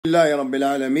لله رب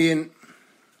العالمين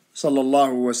صلى الله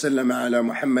وسلم على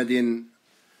محمد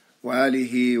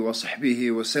وآله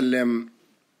وصحبه وسلم.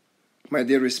 My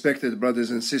dear respected brothers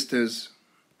and sisters,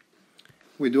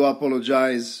 we do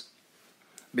apologize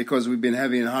because we've been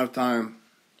having a hard time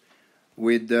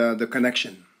with the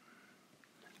connection.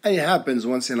 And it happens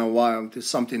once in a while. It's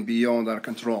something beyond our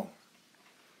control.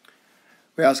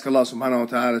 We ask Allah subhanahu wa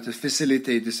ta'ala to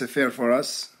facilitate this affair for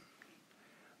us.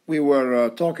 We were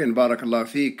talking, barakallah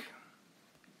feek,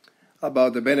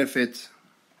 about the benefit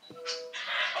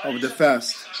of the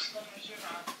fast.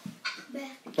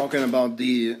 Talking about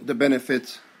the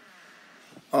benefit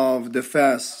of the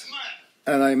fast.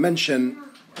 And I mentioned,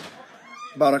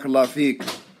 barakallah feek,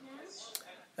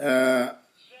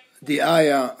 the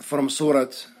ayah from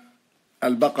Surah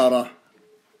Al-Baqarah.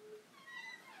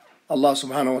 Allah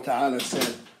subhanahu wa ta'ala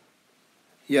said,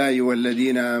 يا أيها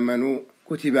الذين آمنوا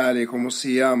كتب عليكم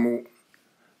الصيام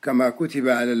كما كتب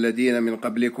على الذين من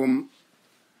قبلكم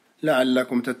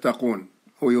لعلكم تتقون.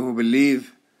 Who you who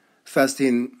believe,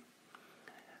 fasting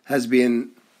has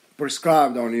been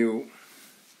prescribed on you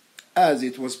as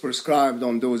it was prescribed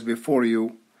on those before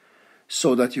you,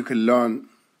 so that you can learn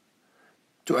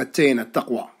to attain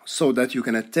at-taqwa, so that you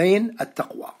can attain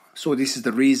at-taqwa. So this is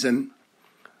the reason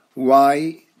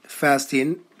why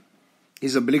fasting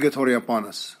is obligatory upon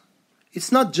us.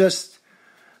 It's not just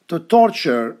to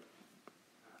torture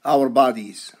our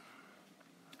bodies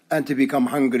and to become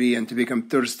hungry and to become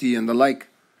thirsty and the like.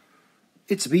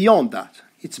 It's beyond that.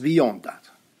 It's beyond that.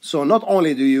 So not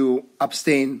only do you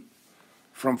abstain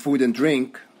from food and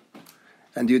drink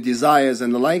and your desires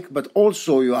and the like, but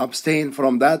also you abstain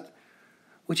from that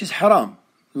which is haram,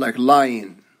 like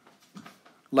lying,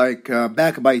 like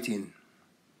backbiting,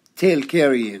 tail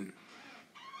carrying,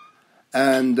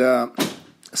 and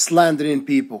slandering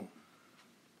people,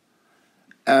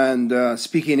 and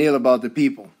speaking ill about the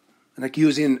people, and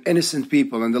accusing innocent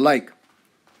people and the like.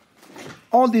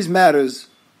 All these matters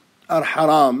are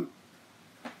haram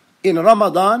in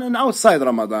Ramadan and outside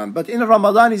Ramadan. But in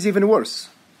Ramadan is even worse.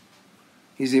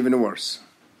 Is even worse.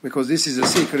 Because this is a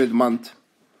sacred month.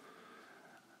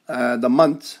 The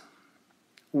month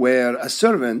where a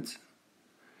servant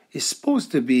is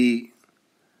supposed to be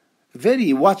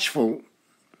very watchful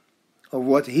of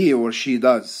what he or she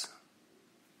does,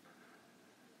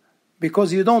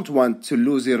 because you don't want to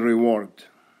lose your reward.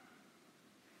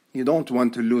 You don't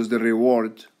want to lose the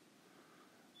reward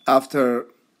after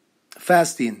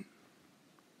fasting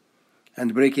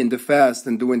and breaking the fast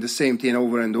and doing the same thing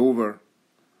over and over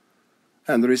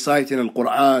and reciting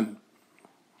Al-Quran.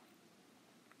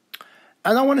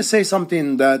 And I want to say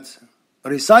something, that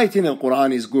reciting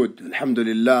Al-Quran is good,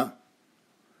 alhamdulillah,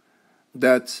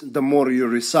 that the more you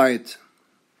recite,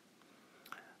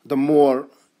 the more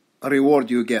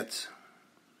reward you get.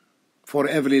 For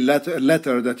every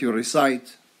letter that you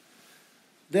recite,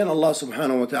 then Allah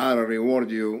subhanahu wa ta'ala reward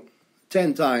you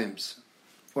 10 times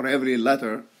for every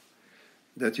letter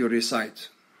that you recite.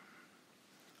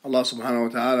 Allah subhanahu wa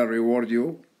ta'ala reward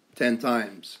you 10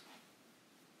 times.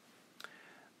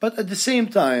 But at the same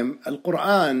time,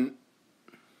 Al-Quran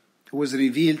was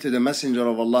revealed to the Messenger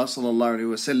of Allah sallallahu alaihi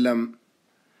wasallam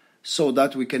so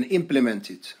that we can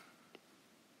implement it.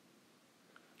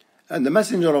 And the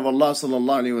Messenger of Allah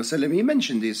sallallahu alaihi wasallam, he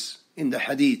mentioned this in the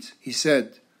hadith. He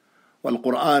said,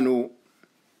 وَالْقُرْآنُ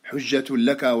حُجَّةٌ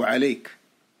لَكَ وَعَلَيْكَ.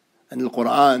 And the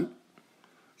Quran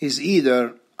is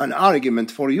either an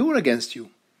argument for you or against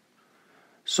you.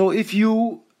 So if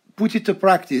you put it to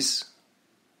practice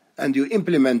and you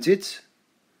implement it,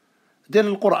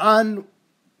 then the Quran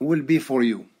will be for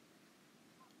you.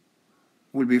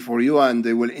 Will be for you, and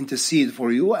they will intercede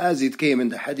for you, as it came in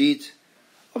the hadith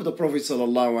of the Prophet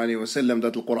sallallahu alaihi wasallam,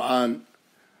 that the Quran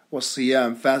was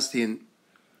siyam, fasting,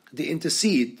 they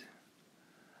intercede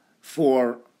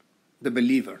for the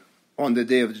believer on the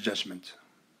day of the judgment.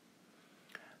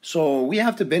 So we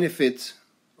have to benefit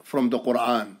from the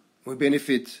Quran. We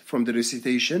benefit from the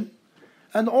recitation,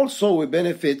 and also we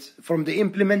benefit from the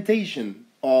implementation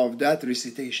of that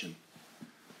recitation.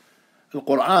 The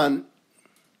Quran,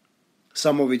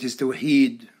 some of it is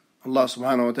Tawheed. Allah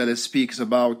subhanahu wa ta'ala speaks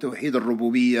about Tawheed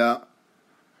al-Rububiyyah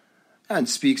and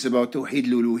speaks about Tawheed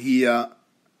al-Uluhiyyah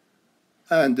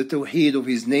and the Tawheed of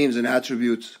His names and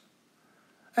attributes.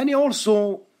 And He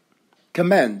also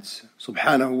commands,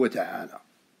 subhanahu wa ta'ala,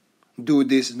 do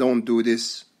this, don't do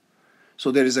this.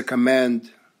 So there is a command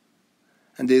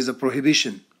and there is a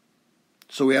prohibition.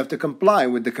 So we have to comply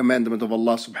with the commandment of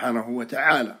Allah subhanahu wa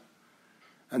ta'ala.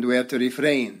 And we have to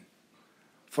refrain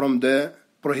from the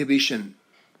prohibition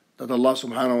that Allah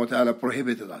subhanahu wa ta'ala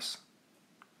prohibited us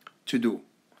to do.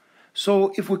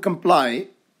 So if we comply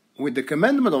with the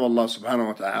commandment of Allah subhanahu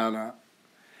wa ta'ala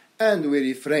and we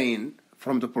refrain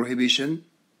from the prohibition,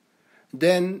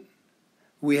 then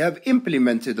we have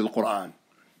implemented the Quran.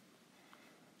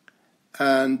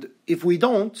 And if we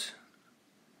don't,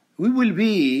 we will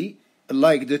be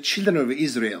like the children of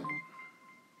Israel.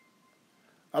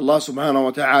 Allah subhanahu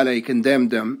wa ta'ala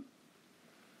condemned them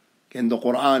in the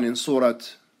Quran in Surah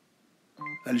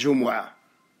Al-Jumu'ah.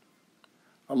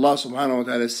 Allah subhanahu wa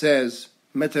ta'ala says,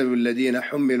 مثل الذين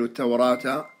حملوا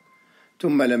التوراة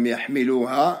ثم لم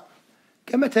يحملوها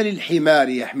كمثل الحمار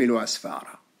يحمل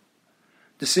أسفارا.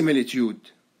 The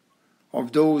similitude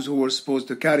of those who were supposed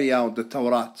to carry out the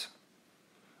Torah,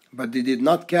 but they did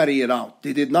not carry it out,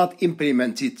 they did not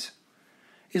implement it.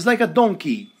 It's like a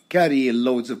donkey carrying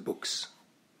loads of books.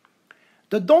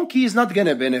 The donkey is not going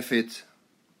to benefit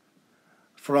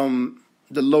from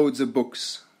the loads of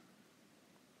books.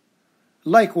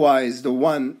 Likewise, the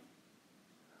one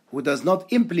who does not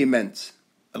implement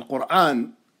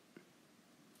Al-Quran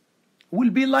will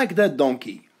be like that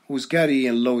donkey who's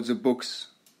carrying loads of books,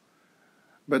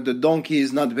 but the donkey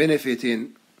is not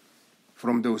benefiting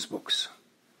from those books.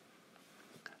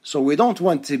 So we don't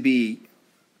want to be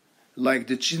like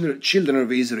the children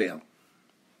of Israel.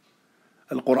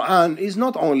 Al-Quran is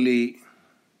not only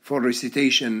for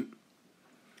recitation,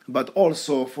 but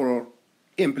also for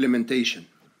implementation.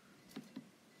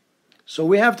 So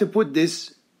we have to put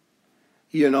this,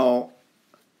 we have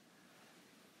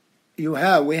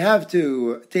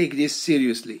to take this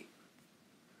seriously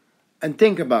and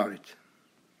think about it.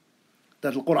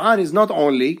 That the Quran is not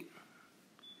only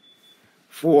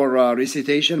for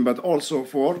recitation, but also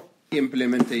for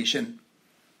implementation.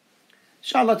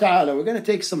 Inshallah ta'ala, we're going to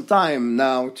take some time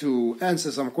now to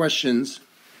answer some questions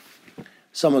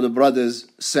some of the brothers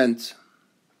sent.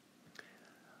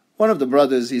 One of the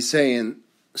brothers is saying,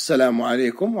 Assalamu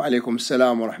alaikum, wa alaikum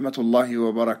assalam wa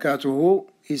rahmatullahi wa barakatuhu.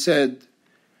 He said,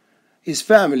 his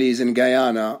family is in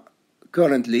Guyana,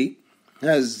 currently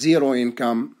has zero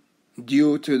income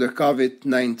due to the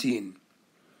COVID-19.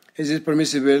 Is it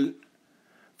permissible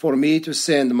for me to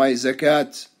send my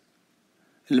zakat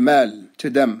al-mal to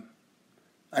them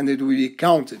and it will be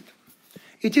counted?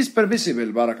 It is permissible,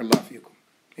 barakallahu fikum.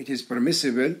 It is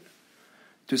permissible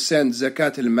to send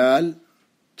zakat al-mal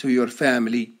to your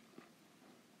family.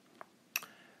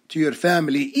 To your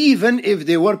family, even if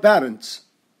they were parents.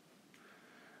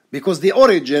 Because the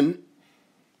origin,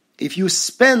 if you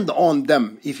spend on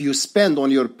them, if you spend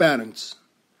on your parents,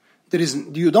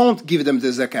 you don't give them the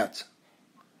zakat.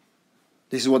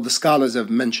 This is what the scholars have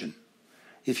mentioned.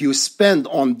 If you spend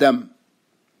on them,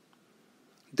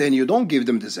 then you don't give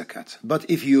them the zakat. But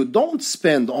if you don't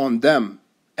spend on them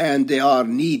and they are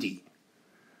needy,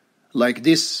 like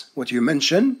this, what you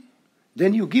mentioned,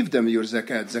 then you give them your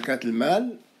zakat, zakat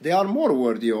al-mal. They are more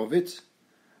worthy of it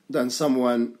than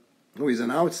someone who is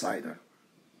an outsider.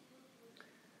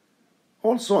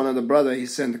 Also, another brother, he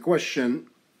sent a question.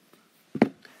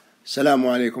 Assalamu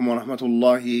alaikum wa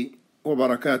rahmatullahi wa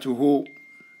barakatuhu. He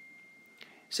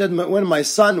said, when my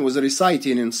son was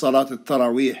reciting in Salat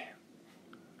al-Taraweeh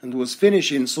and was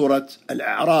finishing Surah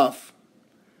Al-A'raf,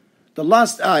 the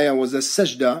last ayah was a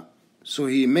sajda, so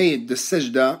he made the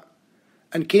sajda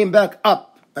and came back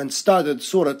up and started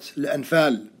Surah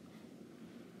Al-Anfal.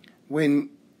 When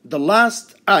the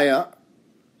last ayah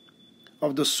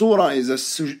of the surah is a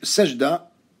sajda,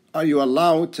 are you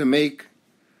allowed to make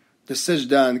the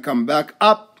sajda and come back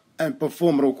up and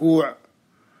perform ruku'?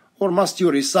 Or must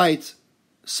you recite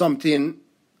something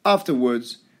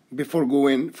afterwards before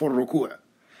going for ruku'?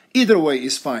 Either way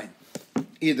is fine.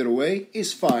 Either way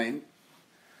is fine.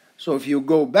 So if you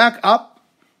go back up,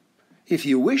 if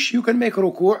you wish, you can make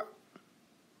ruku'.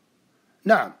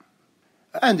 Naam.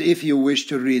 And if you wish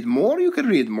to read more, you can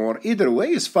read more. Either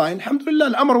way is fine. Alhamdulillah,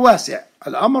 al-amr wasi'.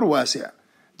 Al-amr wasi'.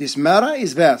 This matter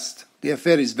is vast. The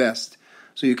affair is vast.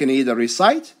 So you can either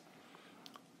recite,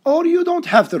 or you don't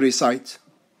have to recite.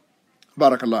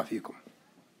 Barakallahu feekum.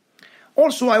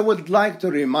 Also, I would like to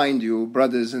remind you,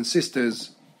 brothers and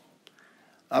sisters,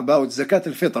 about Zakat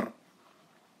al-Fitr.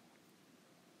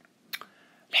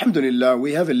 Alhamdulillah,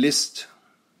 we have a list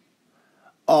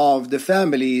of the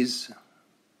families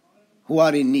who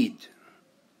are in need.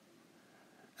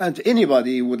 And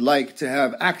anybody would like to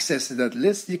have access to that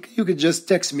list, you could just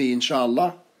text me,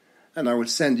 inshallah, and I will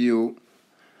send you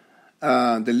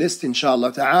the list,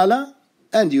 inshallah ta'ala,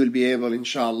 and you'll be able,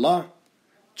 inshallah,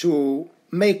 to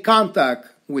make contact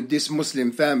with these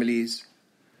Muslim families.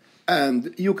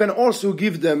 And you can also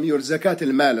give them your zakat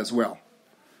al-mal as well.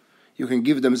 You can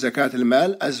give them zakat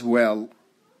al-mal as well.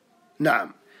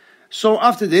 Naam. So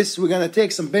after this, we're going to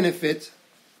take some benefit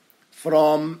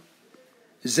from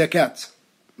zakat.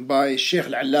 by Sheikh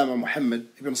Al-Allama Muhammad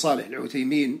ibn Salih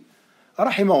Al-Uthaymeen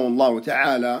rahimahullah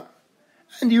ta'ala.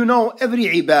 And you know, every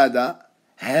ibadah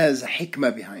has a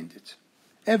hikmah behind it.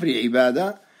 Every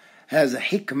ibadah has a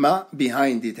hikmah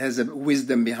behind it, has a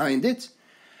wisdom behind it.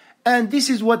 And this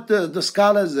is what the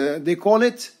scholars, they call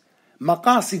it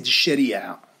maqasid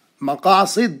al-sharia.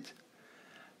 Maqasid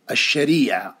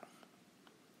al-sharia.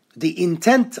 The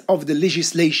intent of the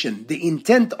legislation, the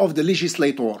intent of the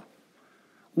legislator.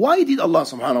 Why did Allah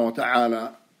subhanahu wa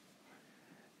ta'ala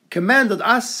commanded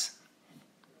us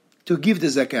to give the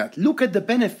zakat? Look at the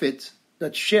benefit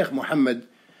that Sheikh Muhammad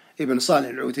ibn Salih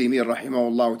al-Uthaymeen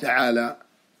rahimahullah ta'ala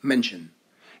mentioned.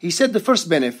 He said the first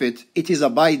benefit, it is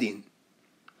abiding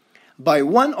by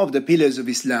one of the pillars of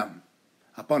Islam,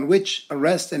 upon which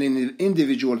rests an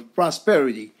individual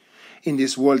prosperity in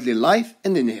this worldly life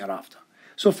and in the hereafter.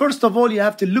 So first of all, you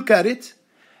have to look at it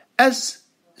as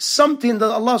something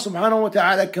that Allah subhanahu wa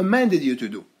ta'ala commanded you to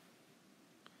do.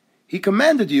 He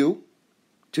commanded you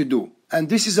to do. And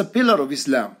this is a pillar of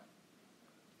Islam.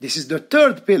 This is the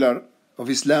third pillar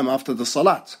of Islam after the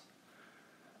salat.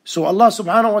 So Allah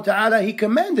subhanahu wa ta'ala, He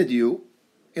commanded you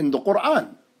in the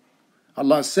Quran.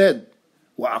 Allah said,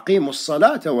 وَأَقِيمُوا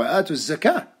الصَّلَاةَ وَآتُوا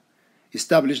الزَّكَاةَ.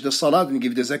 Establish the salat and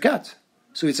give the zakat.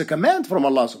 So it's a command from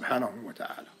Allah subhanahu wa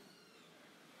ta'ala.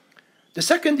 The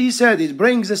second, He said, it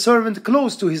brings the servant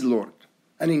close to his Lord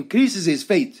and increases his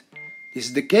faith. This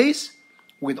is the case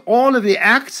with all of the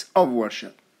acts of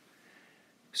worship.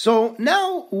 So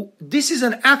now, this is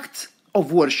an act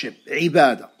of worship,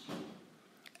 ibadah.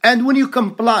 And when you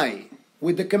comply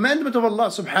with the commandment of Allah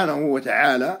subhanahu wa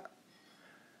ta'ala,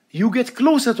 you get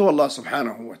closer to Allah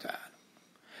subhanahu wa ta'ala.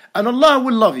 And Allah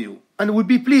will love you and will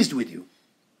be pleased with you.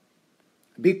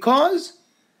 Because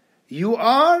you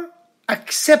are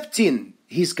accepting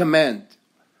His command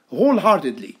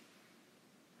wholeheartedly.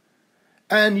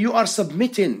 And you are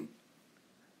submitting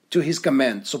to His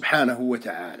command subhanahu wa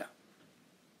ta'ala.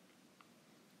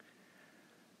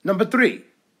 Number 3,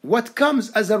 what comes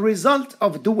as a result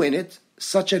of doing it,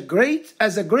 such a great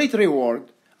reward,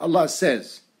 Allah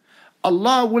says,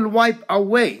 Allah will wipe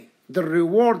away the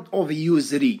reward of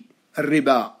usury,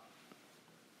 riba.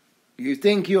 You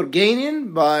think you're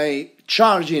gaining by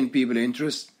charging people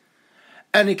interest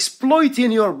and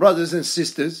exploiting your brothers and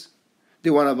sisters. They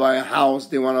want to buy a house,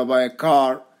 they want to buy a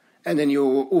car, and then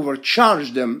you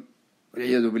overcharge them.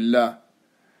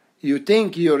 You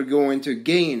think you're going to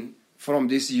gain from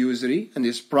this usury and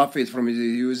this profit from this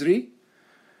usury.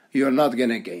 You're not going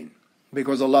to gain.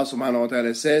 Because Allah subhanahu wa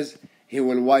ta'ala says, He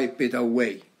will wipe it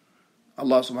away.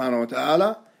 Allah subhanahu wa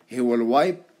ta'ala, He will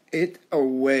wipe it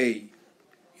away.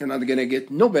 You're not going to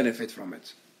get no benefit from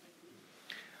it.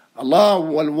 Allah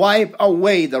will wipe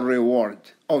away the reward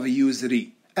of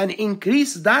usury and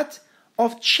increase that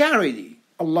of charity.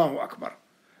 Allahu Akbar.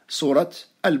 Surah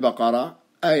Al-Baqarah,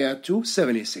 Ayah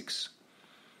 276.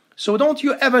 So don't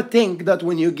you ever think that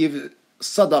when you give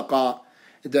sadaqah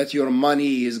that your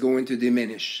money is going to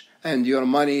diminish and your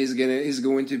money is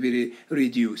going to be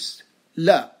reduced.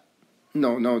 La.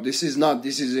 No, this is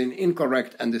an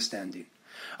incorrect understanding.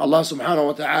 Allah subhanahu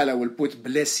wa ta'ala will put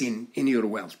blessing in your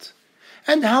wealth.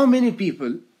 And how many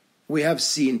people, we have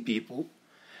seen people,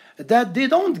 that they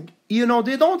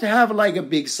don't have like a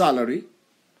big salary.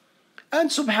 And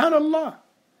subhanallah,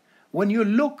 when you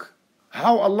look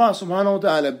how Allah subhanahu wa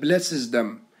ta'ala blesses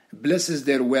them, blesses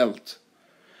their wealth,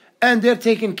 and they're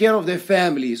taking care of their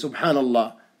family,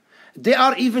 subhanallah, they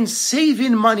are even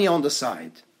saving money on the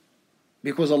side.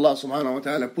 Because Allah subhanahu wa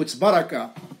ta'ala puts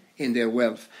barakah in their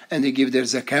wealth, and they give their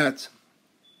zakat.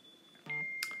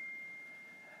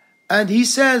 And He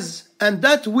says, and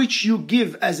that which you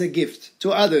give as a gift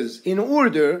to others in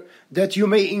order that you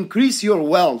may increase your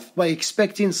wealth by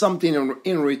expecting something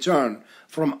in return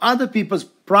from other people's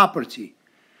property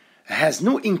has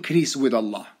no increase with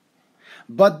Allah.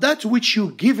 But that which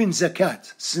you give in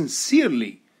zakat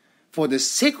sincerely for the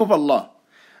sake of Allah,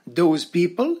 those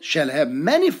people shall have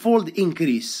manifold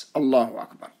increase. Allahu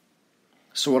Akbar.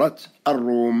 Surah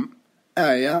Ar-Rum,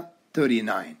 Ayah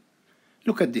 39.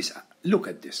 Look at this.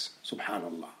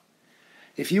 Subhanallah.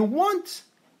 If you want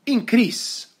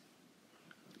increase,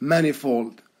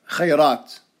 manifold,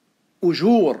 khayrat,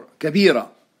 ujur, kabira,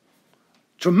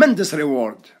 tremendous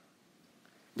reward,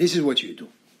 this is what you do.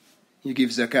 You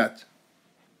give zakat.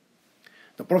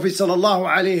 The Prophet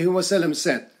ﷺ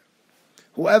said,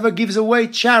 whoever gives away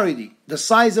charity the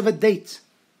size of a date,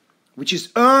 which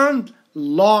is earned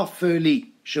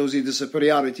lawfully, shows you the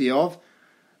superiority of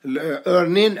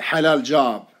earning halal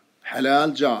job.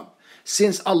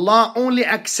 Since Allah only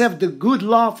accepts the good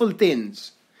lawful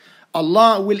things,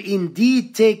 Allah will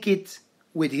indeed take it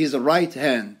with His right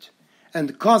hand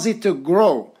and cause it to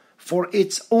grow for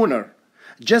its owner,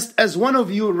 just as one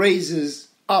of you raises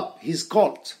up his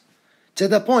colt to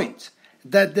the point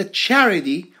that the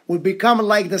charity will become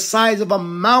like the size of a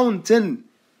mountain,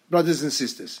 brothers and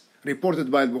sisters. Reported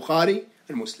by Al-Bukhari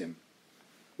and Muslim.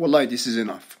 Wallahi, this is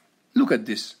enough. Look at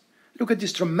this. Look at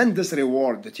this tremendous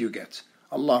reward that you get.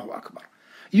 Allahu Akbar.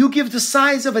 You give the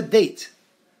size of a date.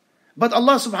 But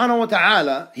Allah subhanahu wa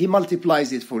ta'ala, He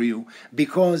multiplies it for you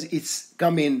because it's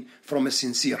coming from a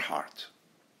sincere heart.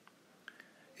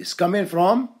 It's coming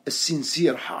from a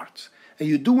sincere heart. And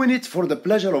you're doing it for the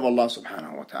pleasure of Allah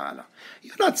subhanahu wa ta'ala.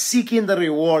 You're not seeking the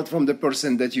reward from the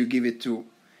person that you give it to.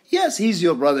 Yes, he's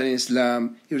your brother in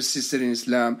Islam, your sister in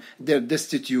Islam. They're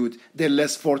destitute. They're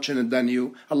less fortunate than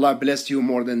you. Allah blessed you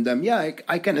more than them. Yeah,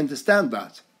 I can understand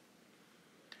that.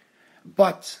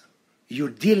 But you're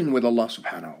dealing with Allah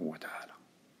subhanahu wa ta'ala.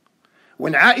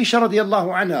 When Aisha radiallahu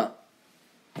anha,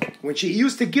 when she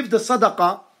used to give the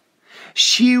sadaqah,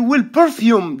 she will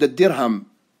perfume the dirham.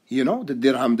 You know, the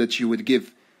dirham that she would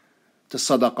give the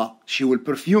sadaqah. She will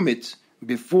perfume it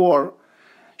before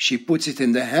she puts it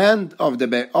in the hand of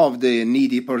the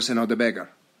needy person or the beggar.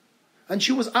 And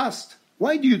she was asked,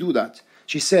 why do you do that?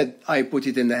 She said, I put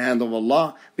it in the hand of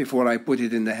Allah before I put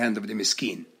it in the hand of the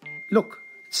miskin. Look,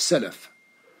 it's salaf.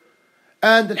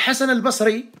 And Al-Hasan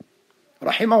al-Basri,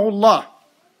 rahimahullah,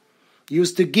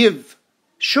 used to give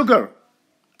sugar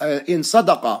in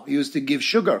sadaqah. He used to give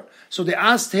sugar. So they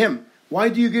asked him, why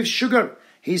do you give sugar?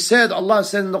 He said, Allah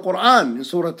said in the Quran, in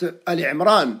Surah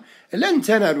Al-Imran, لَن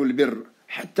تَنَالُوا الْبِرَّ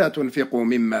حَتَّى تُنْفِقُوا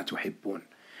مِمَّا تُحِبُّونَ.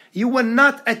 You will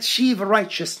not achieve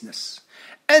righteousness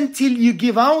until you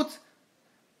give out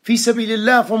fi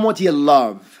sabilillah from what you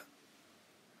love.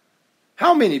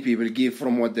 How many people give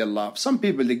from what they love? Some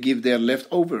people, they give their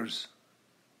leftovers.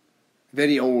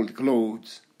 Very old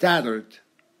clothes, tattered.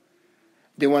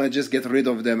 They want to just get rid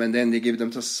of them and then they give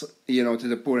them to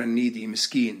the poor and needy,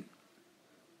 miskin.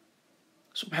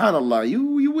 Subhanallah,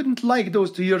 you wouldn't like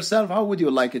those to yourself. How would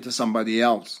you like it to somebody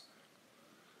else?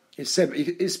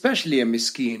 Especially a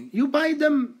miskin. You buy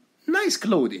them nice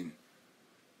clothing.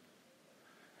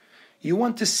 You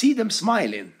want to see them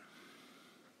smiling.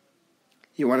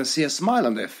 You want to see a smile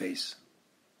on their face.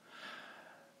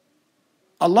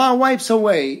 Allah wipes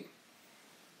away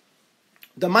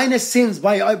the minor sins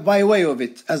by way of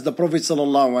it, as the Prophet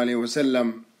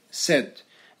ﷺ said.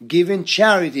 Giving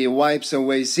charity wipes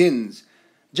away sins,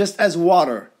 just as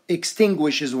water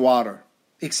extinguishes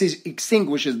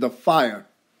the fire.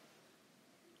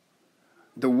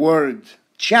 The word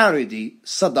charity,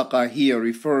 sadaqah, here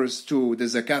refers to the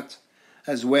zakat,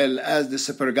 as well as the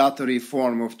supererogatory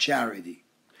form of charity.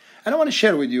 And I want to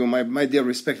share with you, my dear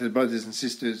respected brothers and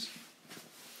sisters,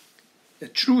 a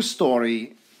true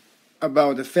story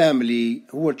about a family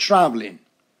who were traveling.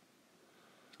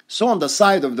 So on the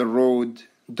side of the road,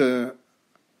 the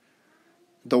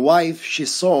wife, she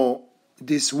saw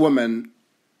this woman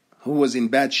who was in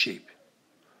bad shape.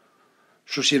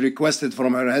 So she requested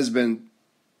from her husband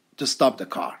to stop the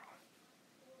car.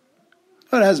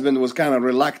 Her husband was kind of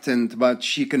reluctant, but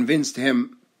she convinced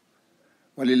him,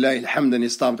 walillahi alhamd, and he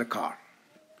stopped the car.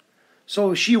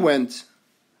 So she went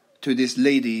to this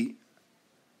lady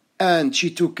and she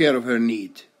took care of her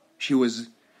need. She was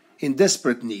in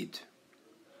desperate need.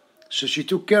 So she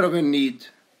took care of her need.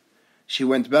 She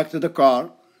went back to the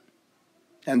car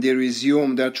and they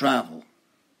resumed their travel.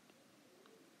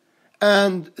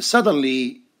 And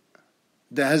suddenly,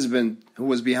 the husband who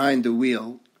was behind the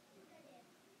wheel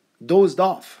dozed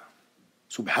off.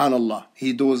 Subhanallah,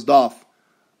 he dozed off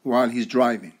while he's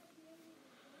driving.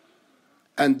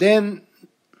 And then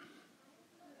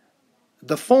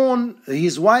the phone,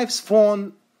 his wife's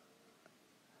phone,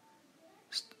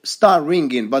 started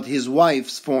ringing, but his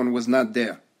wife's phone was not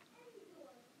there.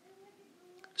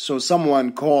 So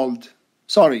someone called,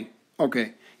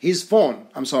 his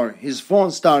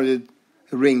phone started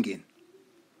ringing.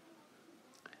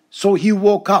 So he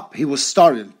woke up, he was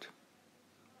startled.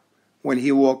 When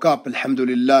he woke up,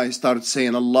 alhamdulillah, he started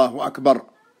saying Allahu Akbar.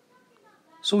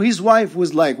 So his wife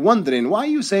was like wondering, why are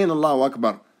you saying Allahu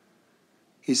Akbar?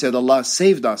 He said, Allah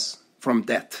saved us from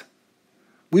death.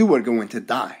 We were going to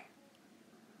die.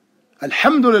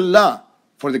 Alhamdulillah,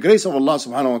 for the grace of Allah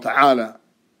subhanahu wa ta'ala,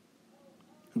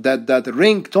 that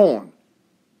ringtone,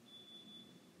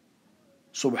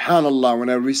 subhanallah, when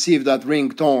I received that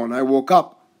ringtone, I woke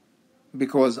up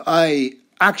because I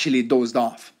actually dozed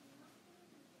off.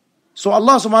 So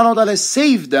Allah subhanahu wa ta'ala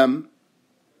saved them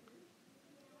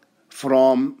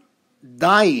from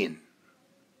dying.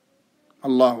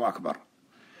 Allahu Akbar.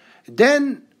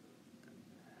 Then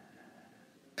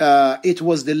it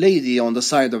was the lady on the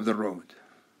side of the road.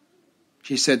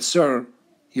 She said, "Sir,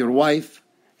 your wife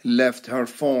left her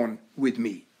phone with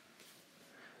me."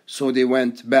 So they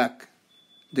went back.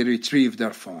 They retrieved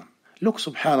their phone. Look,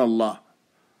 subhanallah,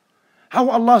 how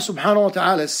Allah subhanahu wa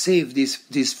ta'ala saved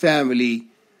this family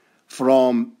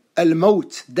from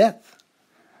al-maut, death,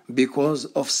 because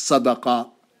of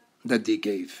sadaqah that they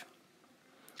gave.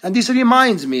 And this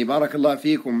reminds me, barakallah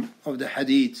fikum, of the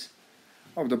hadith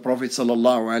of the Prophet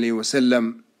sallallahu alaihi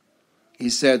wasallam. He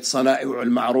said, "Sana'i'u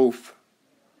al-ma'ruf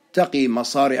taqi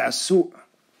masari' as-su'."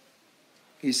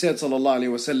 He said, sallallahu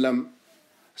alaihi wasallam,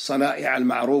 "Sana'i'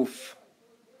 al-ma'ruf,"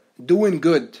 doing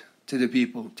good to the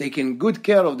people, taking good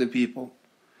care of the people,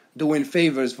 doing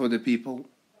favors for the people.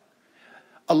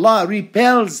 Allah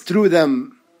repels through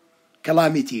them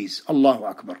calamities. Allahu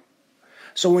Akbar.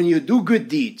 So when you do good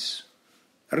deeds,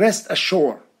 rest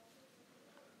assured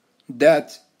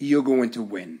that you're going to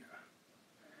win.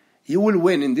 You will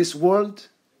win in this world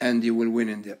and you will win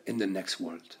in the next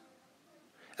world.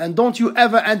 And don't you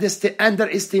ever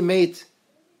underestimate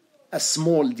a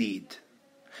small deed.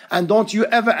 And don't you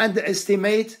ever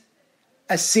underestimate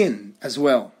a sin as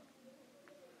well.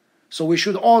 So we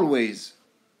should always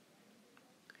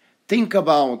think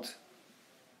about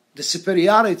the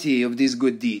superiority of these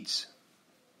good deeds.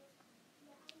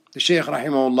 The Shaykh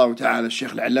rahimahullah ta'ala,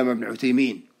 Shaykh al-Allama ibn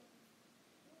Uthaymeen,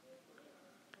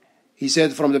 he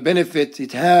said from the benefit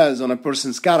it has on a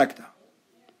person's character,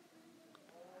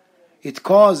 it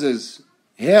causes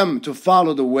him to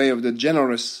follow the way of the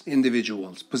generous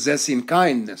individuals, possessing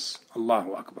kindness.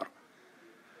 Allahu Akbar.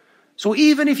 So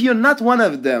even if you're not one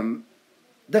of them,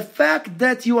 the fact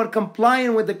that you are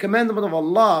complying with the commandment of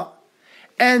Allah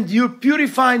and you're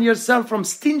purifying yourself from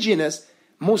stinginess,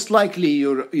 most likely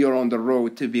you're on the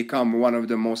road to become one of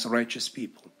the most righteous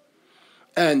people.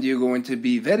 And you're going to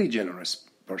be a very generous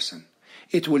person.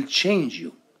 It will change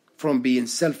you from being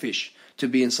selfish to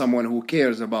being someone who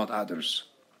cares about others.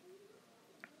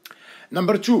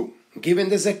 Number 2, giving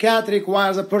the zakat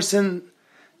requires a person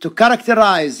to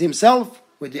characterize himself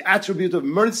with the attribute of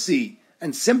mercy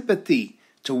and sympathy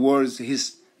towards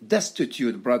his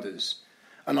destitute brothers.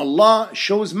 And Allah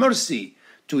shows mercy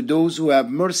to those who have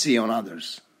mercy on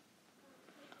others.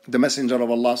 The Messenger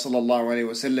of Allah sallallahu alaihi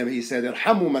wasallam, he said,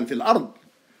 "Irhamu man fil ard,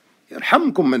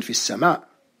 yarhamkum man fis sama."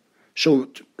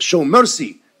 Show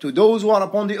mercy to those who are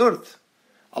upon the earth.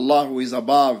 Allah, who is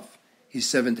above his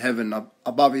seventh heaven,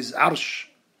 above his arsh,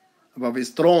 above his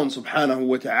throne, subhanahu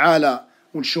wa ta'ala,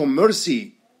 will show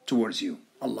mercy towards you.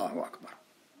 Allahu Akbar.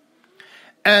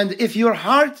 And if your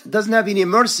heart doesn't have any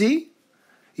mercy,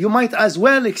 you might as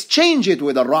well exchange it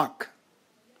with a rock.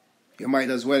 You might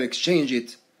as well exchange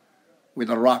it with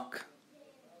a rock.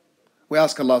 We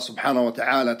ask Allah subhanahu wa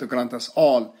ta'ala to grant us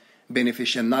all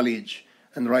beneficial knowledge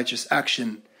and righteous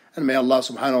action. And may Allah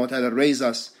subhanahu wa ta'ala raise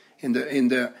us in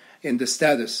the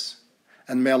status.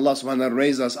 And may Allah subhanahu wa ta'ala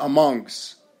raise us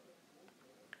amongst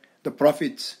the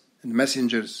prophets and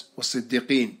messengers,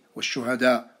 والصديقين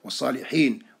والشهداء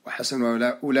والصالحين وحسن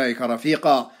أولئك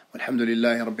رفيقا والحمد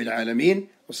لله رب العالمين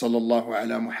وصلى الله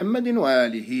على محمد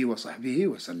وآله وصحبه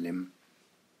وسلم.